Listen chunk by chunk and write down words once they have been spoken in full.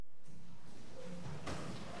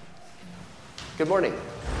Good morning.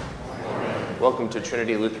 Welcome to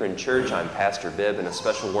Trinity Lutheran Church. I'm Pastor Bibb, and a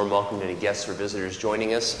special warm welcome to any guests or visitors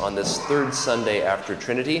joining us on this third Sunday after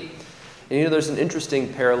Trinity. And there's an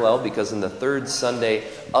interesting parallel because in the third Sunday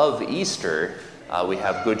of Easter, we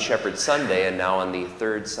have Good Shepherd Sunday, and now on the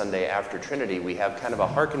third Sunday after Trinity, we have kind of a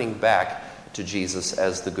hearkening back to Jesus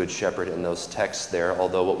as the Good Shepherd in those texts there,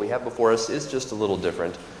 although what we have before us is just a little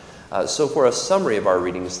different. So for a summary of our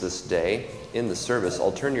readings this day in the service,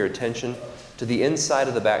 I'll turn your attention to the inside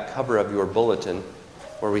of the back cover of your bulletin,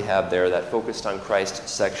 where we have there that Focused on Christ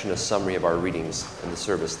section, a summary of our readings in the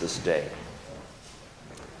service this day.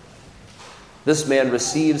 This man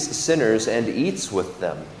receives sinners and eats with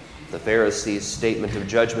them. The Pharisees' statement of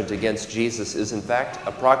judgment against Jesus is in fact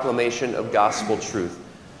a proclamation of gospel truth,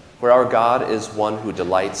 where our God is one who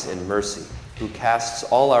delights in mercy, who casts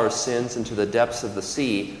all our sins into the depths of the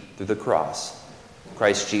sea through the cross.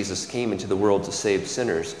 Christ Jesus came into the world to save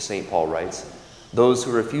sinners, St. Paul writes. Those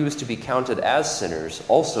who refuse to be counted as sinners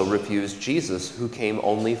also refuse Jesus, who came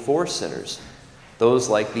only for sinners. Those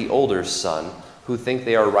like the older son, who think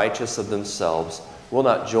they are righteous of themselves, will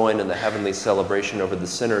not join in the heavenly celebration over the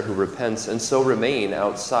sinner who repents and so remain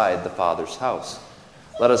outside the Father's house.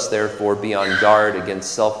 Let us therefore be on guard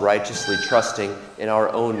against self-righteously trusting in our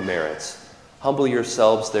own merits. Humble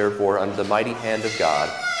yourselves therefore under the mighty hand of God,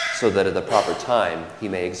 so that at the proper time he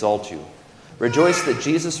may exalt you. Rejoice that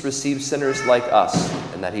Jesus received sinners like us,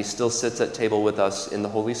 and that he still sits at table with us in the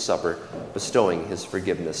Holy Supper, bestowing his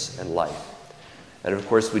forgiveness and life. And of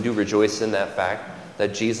course, we do rejoice in that fact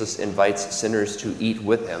that Jesus invites sinners to eat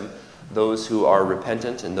with him, those who are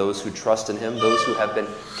repentant and those who trust in him, those who have been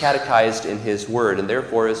catechized in his word. And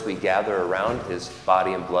therefore, as we gather around his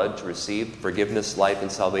body and blood to receive forgiveness, life,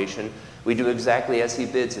 and salvation, we do exactly as he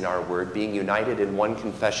bids in our word, being united in one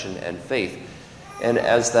confession and faith. And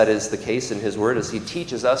as that is the case in his word, as he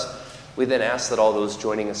teaches us, we then ask that all those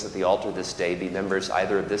joining us at the altar this day be members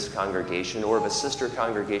either of this congregation or of a sister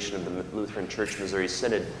congregation of the Lutheran Church Missouri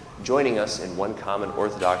Synod, joining us in one common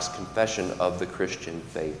Orthodox confession of the Christian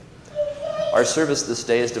faith. Our service this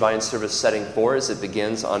day is Divine Service Setting 4 as it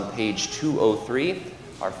begins on page 203.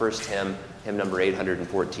 Our first hymn, hymn number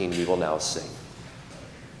 814, we will now sing.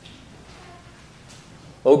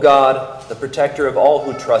 O God, the protector of all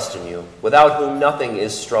who trust in you, without whom nothing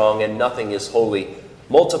is strong and nothing is holy,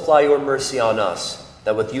 multiply your mercy on us,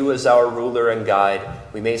 that with you as our ruler and guide,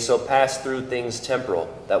 we may so pass through things temporal,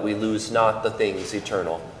 that we lose not the things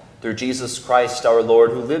eternal. Through Jesus Christ our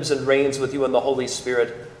Lord, who lives and reigns with you in the Holy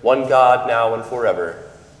Spirit, one God, now and forever.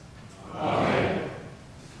 Amen.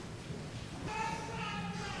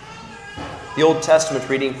 The Old Testament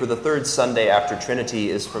reading for the third Sunday after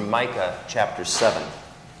Trinity is from Micah chapter 7.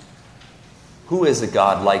 Who is a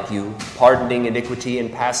God like you, pardoning iniquity and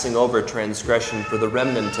passing over transgression for the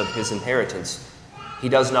remnant of his inheritance? He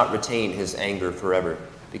does not retain his anger forever,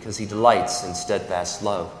 because he delights in steadfast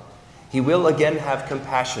love. He will again have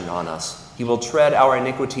compassion on us. He will tread our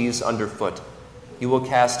iniquities underfoot. You will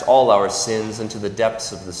cast all our sins into the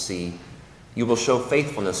depths of the sea. You will show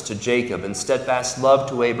faithfulness to Jacob and steadfast love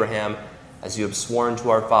to Abraham, as you have sworn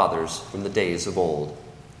to our fathers from the days of old.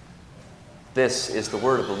 This is the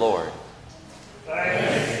word of the Lord.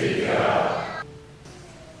 Thanks be to God.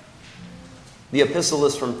 The epistle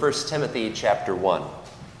is from 1 Timothy chapter 1.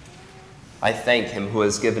 I thank him who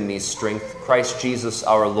has given me strength, Christ Jesus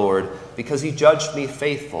our Lord, because he judged me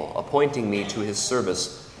faithful, appointing me to his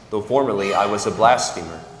service, though formerly I was a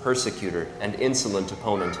blasphemer, persecutor, and insolent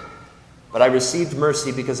opponent. But I received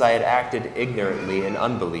mercy because I had acted ignorantly in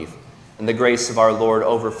unbelief, and the grace of our Lord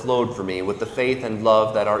overflowed for me with the faith and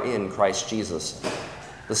love that are in Christ Jesus.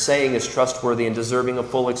 The saying is trustworthy and deserving of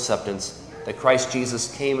full acceptance, that Christ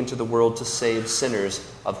Jesus came into the world to save sinners,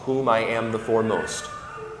 of whom I am the foremost.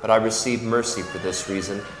 But I received mercy for this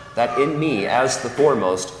reason, that in me, as the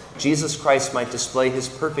foremost, Jesus Christ might display his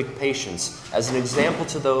perfect patience as an example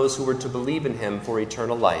to those who were to believe in him for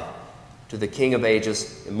eternal life. To the King of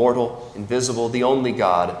ages, immortal, invisible, the only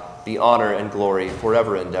God, be honor and glory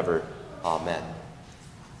forever and ever. Amen.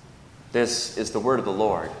 This is the word of the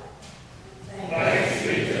Lord. Thanks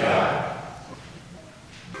be to God.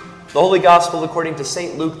 The Holy Gospel according to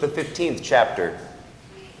St. Luke, the 15th chapter.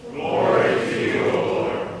 Glory to you, O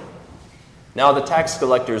Lord. Now the tax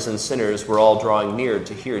collectors and sinners were all drawing near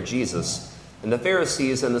to hear Jesus, and the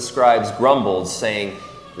Pharisees and the scribes grumbled, saying,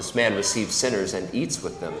 This man receives sinners and eats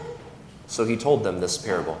with them. So he told them this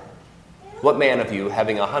parable. What man of you,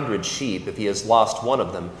 having 100 sheep, if he has lost one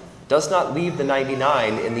of them, does not leave the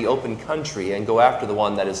 99 in the open country and go after the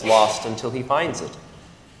one that is lost until he finds it?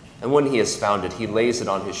 And when he has found it, he lays it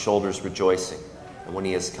on his shoulders rejoicing.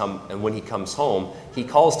 And when he comes home, he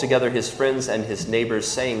calls together his friends and his neighbors,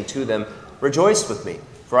 saying to them, "Rejoice with me,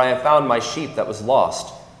 for I have found my sheep that was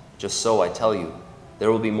lost. Just so I tell you,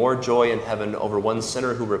 there will be more joy in heaven over one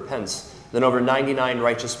sinner who repents than over 99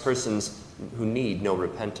 righteous persons who need no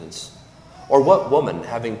repentance. Or what woman,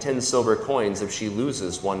 having 10 silver coins, if she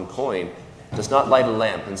loses one coin, does not light a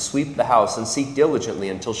lamp and sweep the house and seek diligently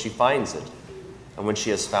until she finds it? And when she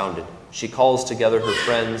has found it, she calls together her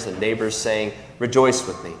friends and neighbors, saying, 'Rejoice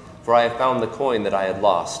with me, for I have found the coin that I had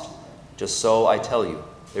lost.' Just so I tell you,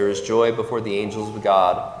 there is joy before the angels of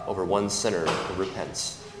God over one sinner who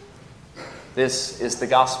repents." This is the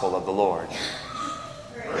gospel of the Lord.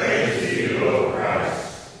 Praise to you, O Christ.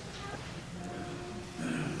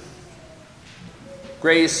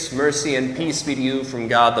 Grace, mercy, and peace be to you from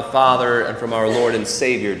God the Father and from our Lord and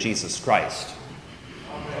Savior, Jesus Christ.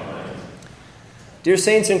 Amen. Dear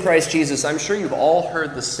saints in Christ Jesus, I'm sure you've all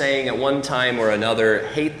heard the saying at one time or another,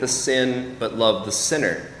 "Hate the sin, but love the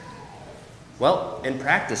sinner." Well, in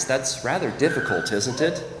practice, that's rather difficult, isn't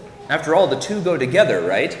it? After all, the two go together,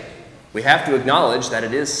 right? We have to acknowledge that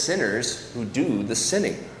it is sinners who do the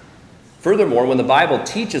sinning. Furthermore, when the Bible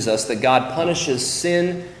teaches us that God punishes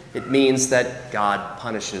sin, it means that God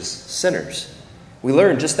punishes sinners. We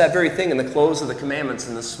learn just that very thing in the close of the commandments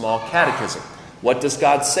in the small catechism. What does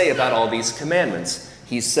God say about all these commandments?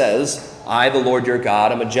 He says, "I, the Lord your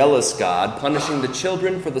God, am a jealous God, punishing the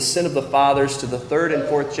children for the sin of the fathers to the 3rd and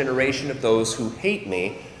 4th generation of those who hate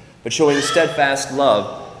me, but showing steadfast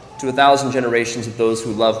love to 1,000 generations of those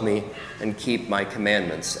who love me and keep my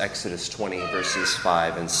commandments." Exodus 20, verses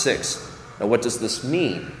 5 and 6. Now, what does this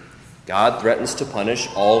mean? God threatens to punish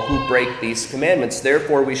all who break these commandments.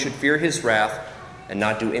 Therefore, we should fear his wrath and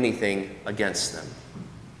not do anything against them.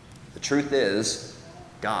 The truth is,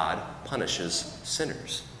 God punishes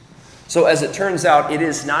sinners. So, as it turns out, it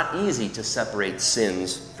is not easy to separate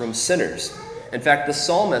sins from sinners. In fact, the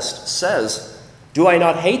psalmist says, "Do I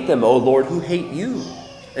not hate them, O Lord, who hate you?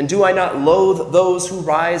 And do I not loathe those who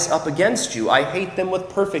rise up against you? I hate them with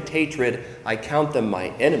perfect hatred. I count them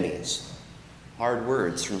my enemies." Hard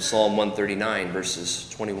words from Psalm 139, verses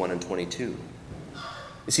 21 and 22.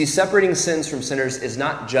 You see, separating sins from sinners is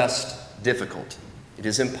not just difficult. It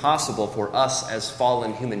is impossible for us as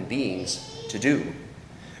fallen human beings to do.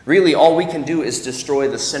 Really, all we can do is destroy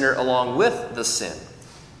the sinner along with the sin.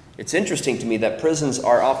 It's interesting to me that prisons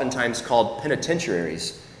are oftentimes called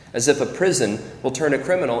penitentiaries, as if a prison will turn a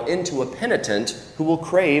criminal into a penitent who will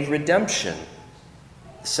crave redemption.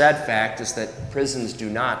 The sad fact is that prisons do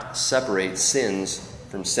not separate sins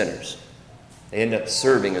from sinners. They end up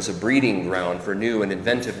serving as a breeding ground for new and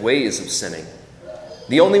inventive ways of sinning.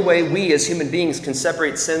 The only way we as human beings can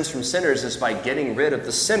separate sins from sinners is by getting rid of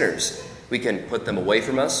the sinners. We can put them away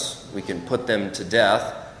from us, we can put them to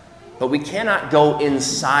death, but we cannot go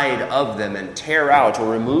inside of them and tear out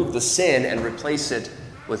or remove the sin and replace it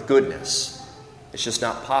with goodness. It's just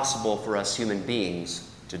not possible for us human beings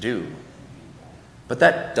to do. But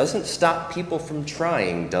that doesn't stop people from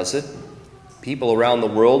trying, does it? People around the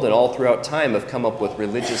world and all throughout time have come up with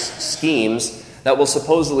religious schemes that will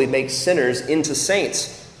supposedly make sinners into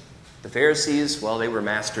saints. The Pharisees, well, they were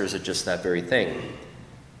masters at just that very thing.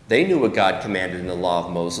 They knew what God commanded in the law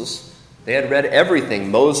of Moses. They had read everything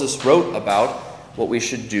Moses wrote about what we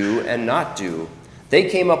should do and not do. They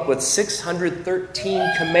came up with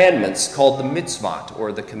 613 commandments called the mitzvot,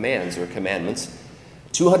 or the commands or commandments.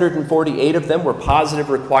 248 of them were positive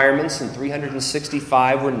requirements and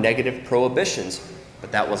 365 were negative prohibitions.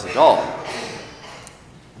 But that wasn't all.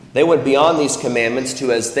 They went beyond these commandments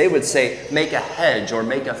to, as they would say, make a hedge or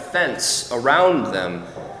make a fence around them.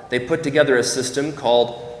 They put together a system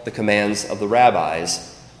called the commands of the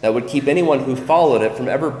rabbis that would keep anyone who followed it from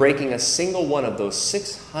ever breaking a single one of those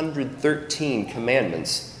 613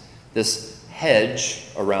 commandments. This hedge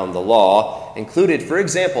around the law included, for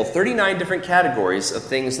example, 39 different categories of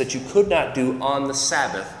things that you could not do on the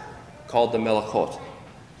Sabbath, called the melachot.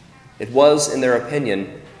 It was, in their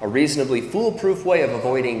opinion, a reasonably foolproof way of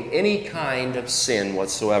avoiding any kind of sin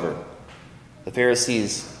whatsoever. The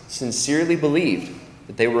Pharisees sincerely believed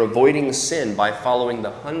that they were avoiding sin by following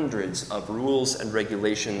the hundreds of rules and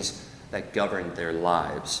regulations that governed their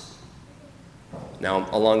lives. Now,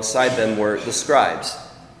 alongside them were the scribes.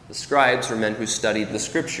 The scribes were men who studied the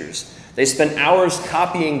scriptures. They spent hours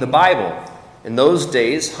copying the Bible. In those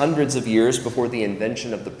days, hundreds of years before the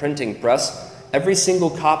invention of the printing press, every single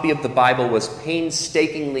copy of the Bible was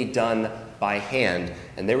painstakingly done by hand,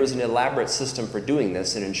 and there was an elaborate system for doing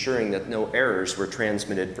this and ensuring that no errors were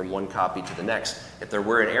transmitted from one copy to the next. If there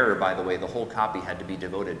were an error, by the way, the whole copy had to be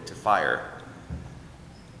devoted to fire.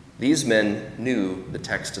 These men knew the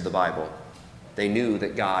text of the Bible. They knew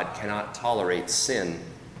that God cannot tolerate sin.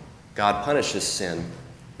 God punishes sin,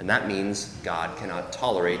 and that means God cannot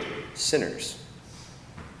tolerate sinners.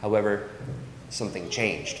 However, something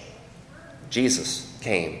changed. Jesus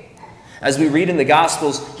came. As we read in the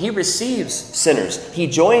Gospels, he receives sinners. He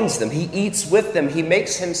joins them. He eats with them. He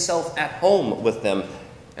makes himself at home with them,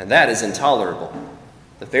 and that is intolerable.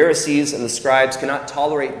 The Pharisees and the scribes cannot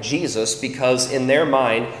tolerate Jesus because in their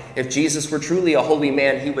mind, if Jesus were truly a holy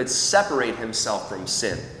man, he would separate himself from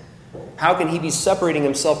sin. How can he be separating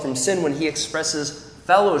himself from sin when he expresses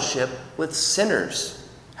fellowship with sinners?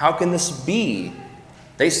 How can this be?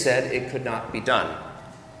 They said it could not be done.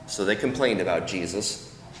 So they complained about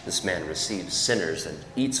Jesus. This man receives sinners and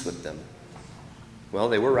eats with them. Well,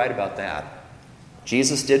 they were right about that.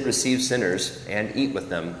 Jesus did receive sinners and eat with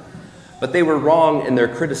them. But they were wrong in their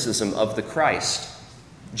criticism of the Christ.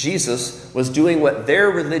 Jesus was doing what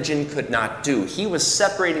their religion could not do. He was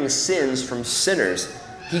separating sins from sinners.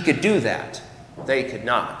 He could do that. They could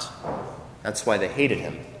not. That's why they hated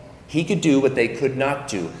him. He could do what they could not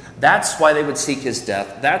do. That's why they would seek his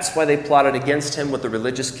death. That's why they plotted against him with the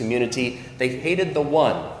religious community. They hated the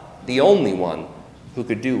one, the only one, who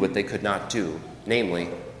could do what they could not do, namely,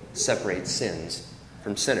 separate sins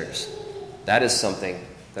from sinners. That is something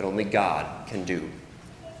that only God can do.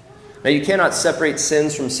 Now, you cannot separate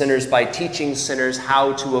sins from sinners by teaching sinners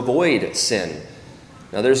how to avoid sin.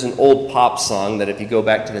 Now, there's an old pop song that, if you go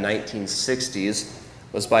back to the 1960s,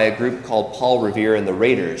 was by a group called Paul Revere and the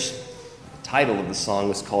Raiders. The title of the song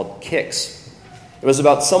was called Kicks. It was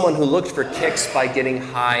about someone who looked for kicks by getting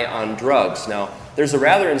high on drugs. Now, there's a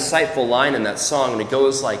rather insightful line in that song, and it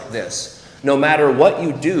goes like this: "No matter what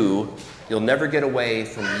you do, you'll never get away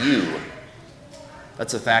from you."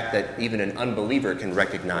 That's a fact that even an unbeliever can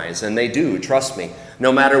recognize, and they do, trust me.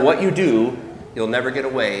 No matter what you do, you'll never get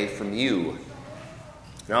away from you.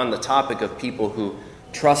 Now, on the topic of people who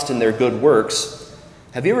trust in their good works,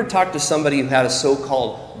 have you ever talked to somebody who had a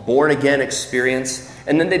so-called born-again experience,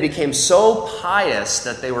 and then they became so pious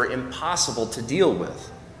that they were impossible to deal with?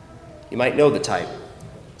 You might know the type.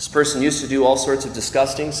 This person used to do all sorts of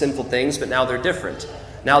disgusting, sinful things, but now they're different.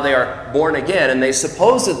 Now they are born again, and they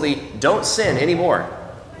supposedly don't sin anymore.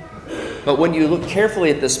 But when you look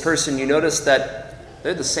carefully at this person, you notice that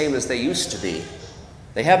they're the same as they used to be.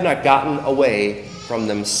 They have not gotten away from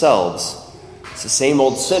themselves. It's the same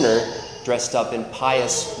old sinner dressed up in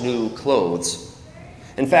pious new clothes.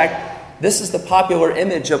 In fact, this is the popular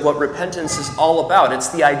image of what repentance is all about. It's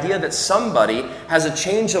the idea that somebody has a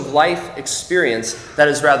change of life experience that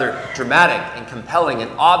is rather dramatic and compelling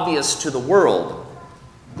and obvious to the world.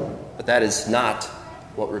 But that is not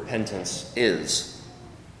what repentance is.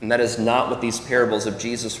 And that is not what these parables of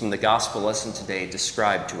Jesus from the gospel lesson today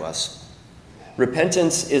describe to us.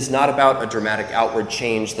 Repentance is not about a dramatic outward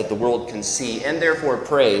change that the world can see and therefore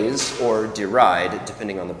praise or deride,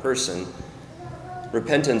 depending on the person.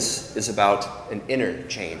 Repentance is about an inner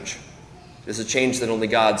change. It is a change that only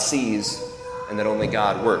God sees and that only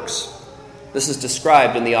God works. This is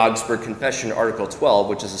described in the Augsburg Confession, Article 12,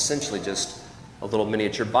 which is essentially just a little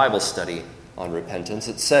miniature Bible study on repentance.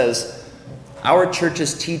 It says, "Our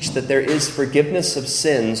churches teach that there is forgiveness of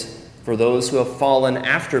sins for those who have fallen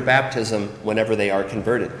after baptism whenever they are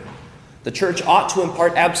converted. The church ought to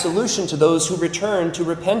impart absolution to those who return to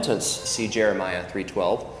repentance." See Jeremiah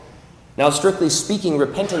 3:12. Now, strictly speaking,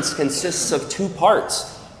 repentance consists of two parts.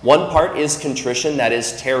 One part is contrition, that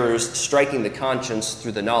is, terrors striking the conscience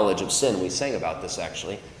through the knowledge of sin. We sang about this,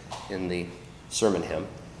 actually, in the sermon hymn.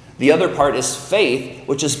 The other part is faith,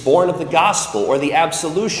 which is born of the gospel, or the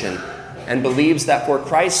absolution, and believes that for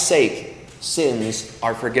Christ's sake, sins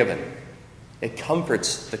are forgiven. It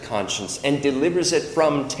comforts the conscience and delivers it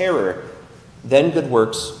from terror. Then good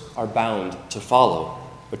works are bound to follow,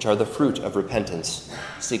 which are the fruit of repentance.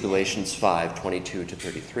 See Galatians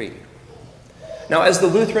 5:22-33. Now, as the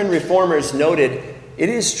Lutheran reformers noted, it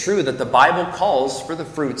is true that the Bible calls for the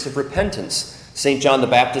fruits of repentance. St. John the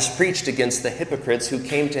Baptist preached against the hypocrites who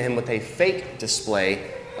came to him with a fake display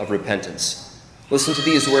of repentance. Listen to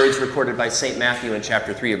these words recorded by St. Matthew in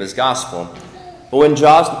chapter 3 of his Gospel. "But when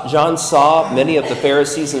John saw many of the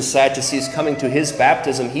Pharisees and Sadducees coming to his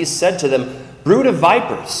baptism, he said to them, 'Brood of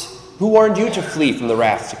vipers, who warned you to flee from the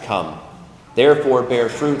wrath to come? Therefore bear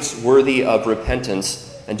fruits worthy of repentance,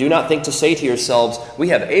 and do not think to say to yourselves, we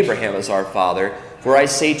have Abraham as our father. For I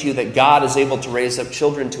say to you that God is able to raise up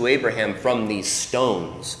children to Abraham from these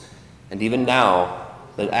stones. And even now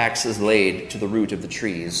the axe is laid to the root of the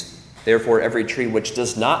trees. Therefore every tree which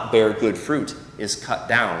does not bear good fruit is cut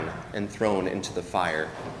down and thrown into the fire.'"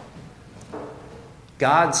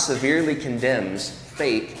 God severely condemns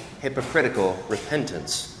fake, hypocritical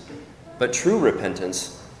repentance. But true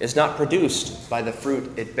repentance is not produced by the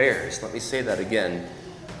fruit it bears. Let me say that again.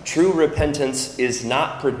 True repentance is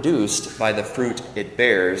not produced by the fruit it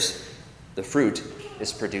bears. The fruit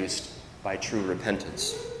is produced by true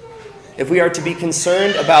repentance. If we are to be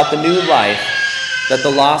concerned about the new life that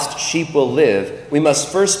the lost sheep will live, we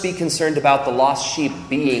must first be concerned about the lost sheep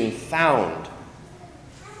being found.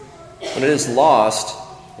 When it is lost,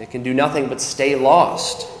 it can do nothing but stay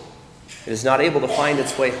lost. It is not able to find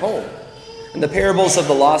its way home. And the parables of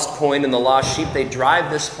the lost coin and the lost sheep, they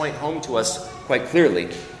drive this point home to us quite clearly.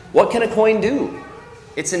 What can a coin do?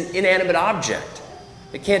 It's an inanimate object.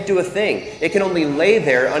 It can't do a thing. It can only lay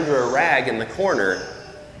there under a rag in the corner.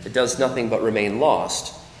 It does nothing but remain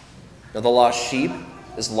lost. Now, the lost sheep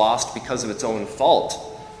is lost because of its own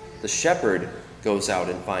fault. The shepherd goes out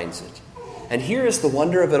and finds it. And here is the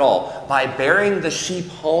wonder of it all. By bearing the sheep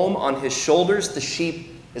home on his shoulders, the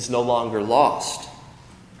sheep is no longer lost.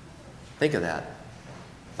 Think of that.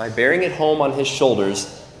 By bearing it home on his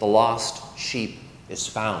shoulders, the lost sheep is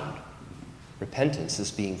found. Repentance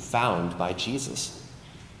is being found by Jesus.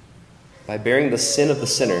 By bearing the sin of the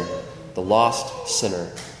sinner, the lost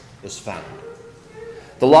sinner is found.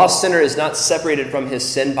 The lost sinner is not separated from his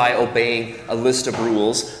sin by obeying a list of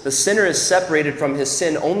rules. The sinner is separated from his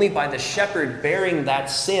sin only by the shepherd bearing that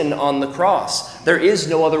sin on the cross. There is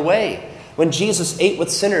no other way. When Jesus ate with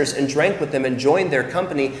sinners and drank with them and joined their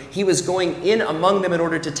company, he was going in among them in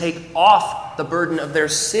order to take off the burden of their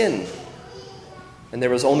sin. And there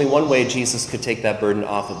was only one way Jesus could take that burden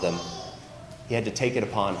off of them. He had to take it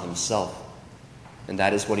upon himself. And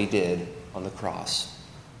that is what he did on the cross.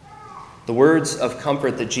 The words of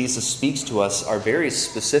comfort that Jesus speaks to us are very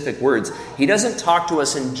specific words. He doesn't talk to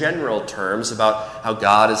us in general terms about how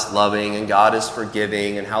God is loving and God is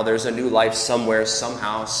forgiving and how there's a new life somewhere,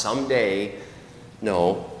 somehow, someday.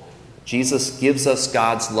 No, Jesus gives us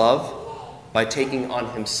God's love by taking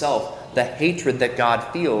on himself the hatred that God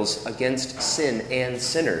feels against sin and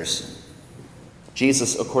sinners.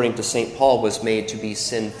 Jesus, according to St. Paul, was made to be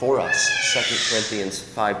sin for us, 2 Corinthians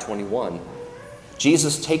 5:21.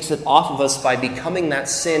 Jesus takes it off of us by becoming that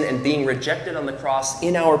sin and being rejected on the cross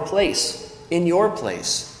in our place, in your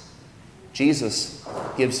place. Jesus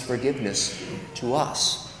gives forgiveness to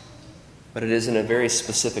us, but it is in a very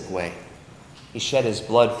specific way. He shed his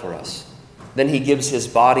blood for us. Then he gives his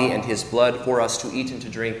body and his blood for us to eat and to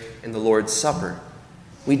drink in the Lord's Supper.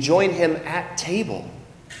 We join him at table.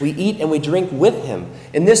 We eat and we drink with him.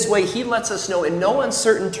 In this way, he lets us know in no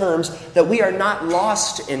uncertain terms that we are not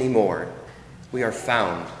lost anymore. We are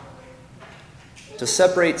found. To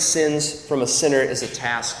separate sins from a sinner is a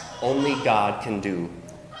task only God can do.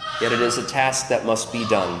 Yet it is a task that must be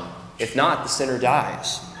done. If not, the sinner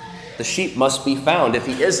dies. The sheep must be found. If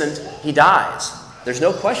he isn't, he dies. There's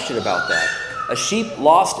no question about that. A sheep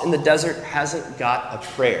lost in the desert hasn't got a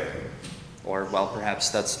prayer. Or, well,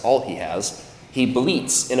 perhaps that's all he has. He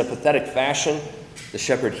bleats in a pathetic fashion. The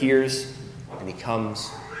shepherd hears, and he comes,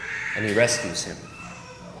 and he rescues him.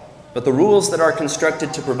 But the rules that are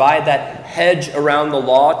constructed to provide that hedge around the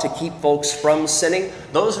law to keep folks from sinning,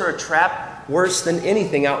 those are a trap worse than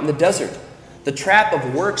anything out in the desert. The trap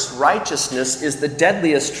of works righteousness is the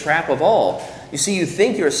deadliest trap of all. You see, you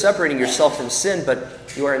think you're separating yourself from sin, but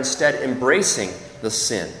you are instead embracing the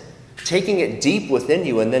sin, taking it deep within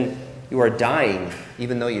you, and then you are dying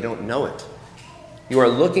even though you don't know it. You are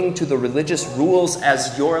looking to the religious rules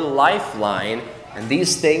as your lifeline, and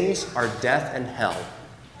these things are death and hell.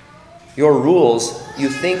 Your rules you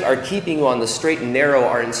think are keeping you on the straight and narrow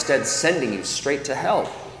are instead sending you straight to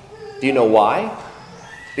hell. Do you know why?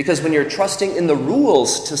 Because when you're trusting in the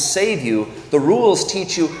rules to save you, the rules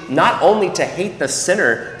teach you not only to hate the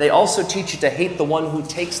sinner, they also teach you to hate the one who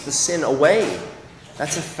takes the sin away.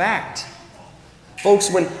 That's a fact.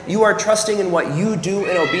 Folks, when you are trusting in what you do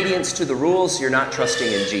in obedience to the rules, you're not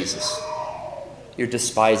trusting in Jesus. You're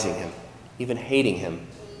despising him, even hating him,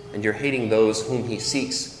 and you're hating those whom he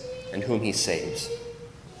seeks and whom he saves.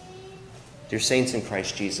 Dear saints in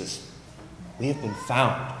Christ Jesus, we have been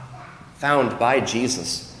found by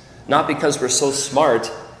Jesus. Not because we're so smart.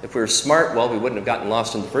 If we were smart, well, we wouldn't have gotten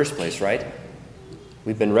lost in the first place, right?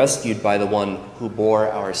 We've been rescued by the one who bore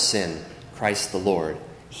our sin, Christ the Lord.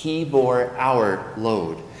 He bore our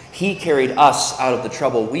load. He carried us out of the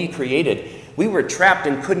trouble we created. We were trapped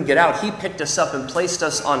and couldn't get out. He picked us up and placed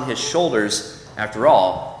us on his shoulders. After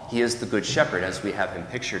all, he is the good shepherd, as we have him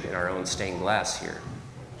pictured in our own stained glass here.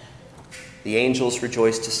 The angels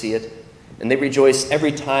rejoice to see it, and they rejoice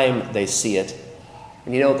every time they see it.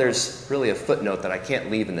 And you know, there's really a footnote that I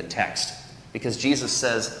can't leave in the text, because Jesus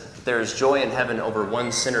says that there is joy in heaven over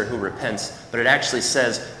one sinner who repents, but it actually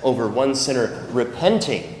says over one sinner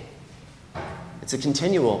repenting. It's a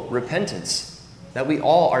continual repentance that we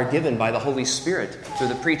all are given by the Holy Spirit through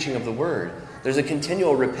the preaching of the Word. There's a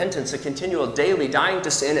continual repentance, a continual daily dying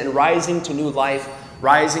to sin and rising to new life,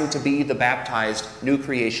 rising to be the baptized new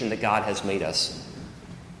creation that God has made us.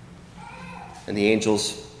 And the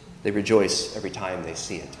angels, they rejoice every time they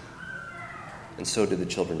see it. And so do the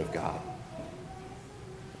children of God.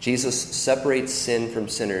 Jesus separates sin from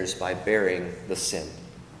sinners by bearing the sin.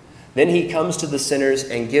 Then he comes to the sinners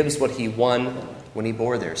and gives what he won when he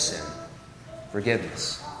bore their sin: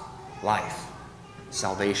 forgiveness, life,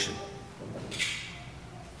 salvation.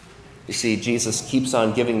 You see, Jesus keeps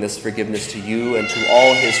on giving this forgiveness to you and to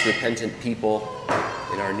all his repentant people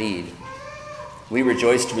in our need. We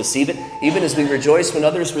rejoice to receive it, even as we rejoice when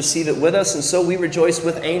others receive it with us, and so we rejoice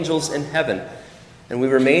with angels in heaven. And we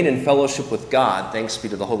remain in fellowship with God, thanks be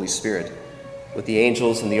to the Holy Spirit, with the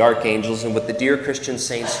angels and the archangels, and with the dear Christian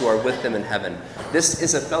saints who are with them in heaven. This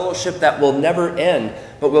is a fellowship that will never end,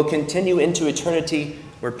 but will continue into eternity,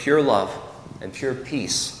 where pure love and pure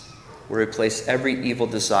peace will replace every evil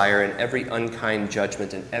desire and every unkind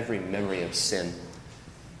judgment and every memory of sin.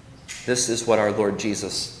 This is what our Lord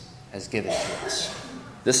Jesus has given to us.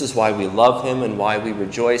 This is why we love him and why we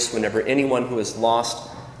rejoice whenever anyone who is lost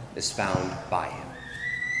is found by him.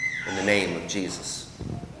 In the name of Jesus.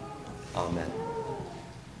 Amen.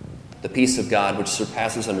 The peace of God, which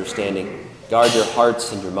surpasses understanding, guard your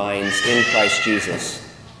hearts and your minds in Christ Jesus.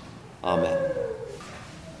 Amen.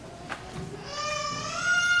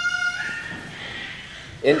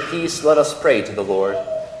 In peace, let us pray to the Lord.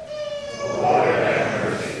 Lord,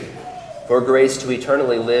 have mercy. For grace to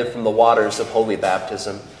eternally live from the waters of holy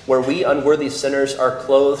baptism, where we unworthy sinners are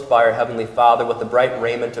clothed by our Heavenly Father with the bright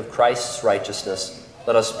raiment of Christ's righteousness,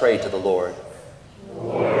 let us pray to the Lord.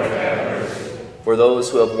 Lord, have mercy. For those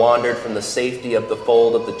who have wandered from the safety of the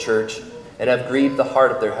fold of the church and have grieved the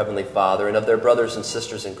heart of their Heavenly Father and of their brothers and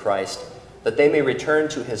sisters in Christ, that they may return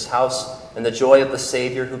to his house and the joy of the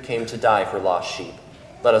Savior who came to die for lost sheep,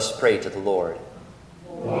 let us pray to the Lord.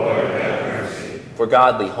 Lord, have mercy. For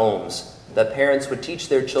godly homes, that parents would teach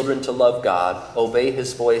their children to love God, obey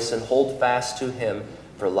his voice, and hold fast to him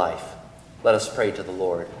for life, let us pray to the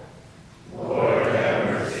Lord. Lord, have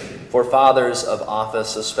mercy. For fathers of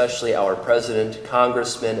office, especially our president,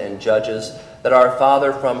 congressmen, and judges, that our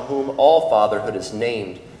Father from whom all fatherhood is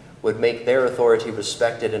named would make their authority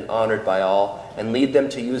respected and honored by all, and lead them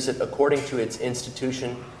to use it according to its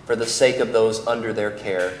institution for the sake of those under their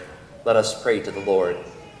care, let us pray to the Lord.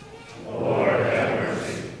 Lord, have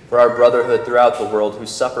mercy. For our brotherhood throughout the world who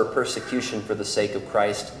suffer persecution for the sake of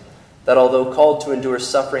Christ, that although called to endure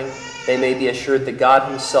suffering, they may be assured that God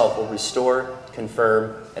himself will restore,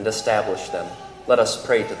 confirm, and establish them. Let us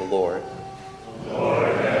pray to the Lord.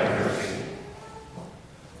 Lord, have mercy.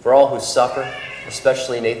 For all who suffer,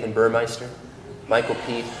 especially Nathan Burmeister, Michael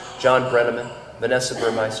Pete, John Brenneman, Vanessa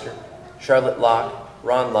Burmeister, Charlotte Locke,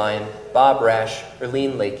 Ron Lyon, Bob Rash,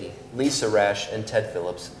 Erlene Lakey, Lisa Rash, and Ted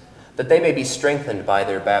Phillips, that they may be strengthened by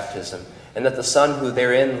their baptism, and that the Son who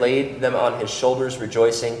therein laid them on his shoulders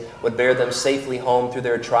rejoicing would bear them safely home through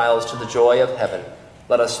their trials to the joy of heaven.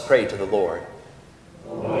 Let us pray to the Lord.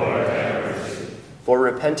 Lord, have mercy. For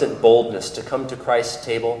repentant boldness to come to Christ's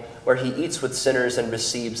table, where he eats with sinners and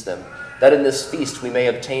receives them, that in this feast we may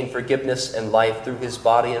obtain forgiveness and life through his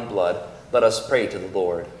body and blood, let us pray to the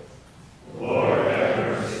Lord. Lord, have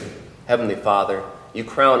mercy. Heavenly Father, you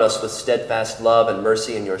crown us with steadfast love and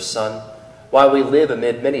mercy in your Son. While we live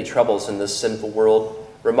amid many troubles in this sinful world,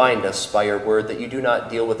 remind us by your word that you do not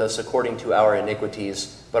deal with us according to our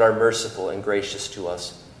iniquities, but are merciful and gracious to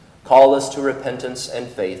us. Call us to repentance and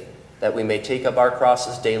faith, that we may take up our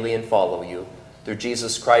crosses daily and follow you. Through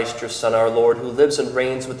Jesus Christ, your Son, our Lord, who lives and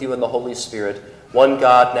reigns with you in the Holy Spirit, one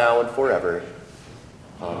God, now and forever.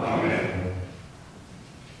 Amen.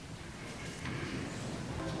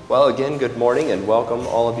 Well, again, good morning and welcome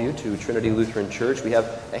all of you to Trinity Lutheran Church. We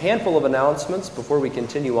have a handful of announcements before we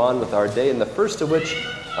continue on with our day, and the first of which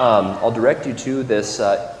I'll direct you to this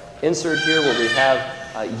insert here where we have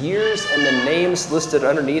years and the names listed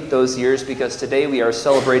underneath those years, because today we are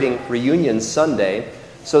celebrating Reunion Sunday.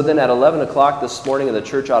 So then at 11 o'clock this morning in the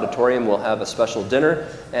church auditorium, we'll have a special dinner,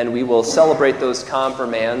 and we will celebrate those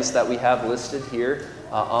confirmands that we have listed here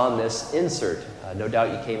on this insert. No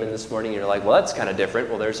doubt you came in this morning and you're like, well, that's kind of different.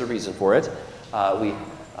 Well, there's a reason for it. We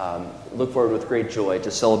look forward with great joy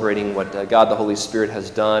to celebrating what God the Holy Spirit has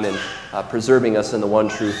done in preserving us in the one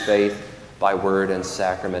true faith by word and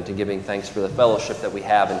sacrament, and giving thanks for the fellowship that we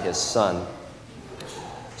have in his Son.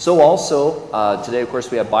 So also, today, of course,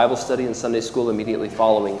 we have Bible study and Sunday school immediately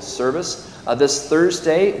following service. This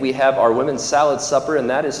Thursday, we have our women's salad supper, and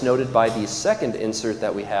that is noted by the second insert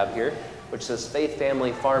that we have here. which says Faith,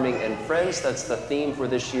 Family, Farming, and Friends. That's the theme for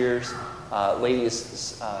this year's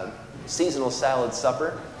ladies' seasonal salad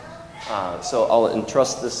supper. So I'll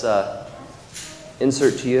entrust this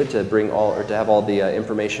insert to you to bring all, or to have all the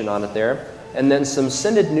information on it there. And then some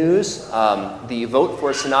synod news. The vote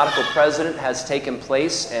for synodical president has taken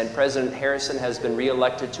place, and President Harrison has been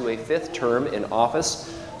reelected to a 5th term in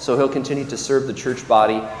office. So he'll continue to serve the church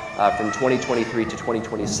body from 2023 to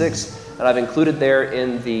 2026. And I've included there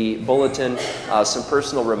in the bulletin some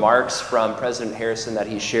personal remarks from President Harrison that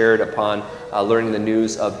he shared upon learning the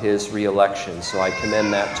news of his reelection. So I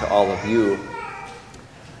commend that to all of you.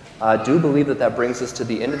 I do believe that brings us to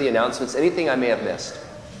the end of the announcements. Anything I may have missed?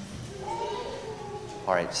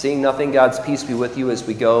 All right, seeing nothing, God's peace be with you as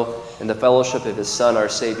we go in the fellowship of his Son, our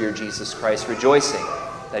Savior, Jesus Christ, rejoicing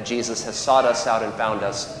that Jesus has sought us out and found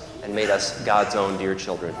us and made us God's own dear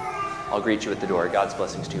children. I'll greet you at the door. God's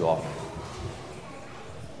blessings to you all.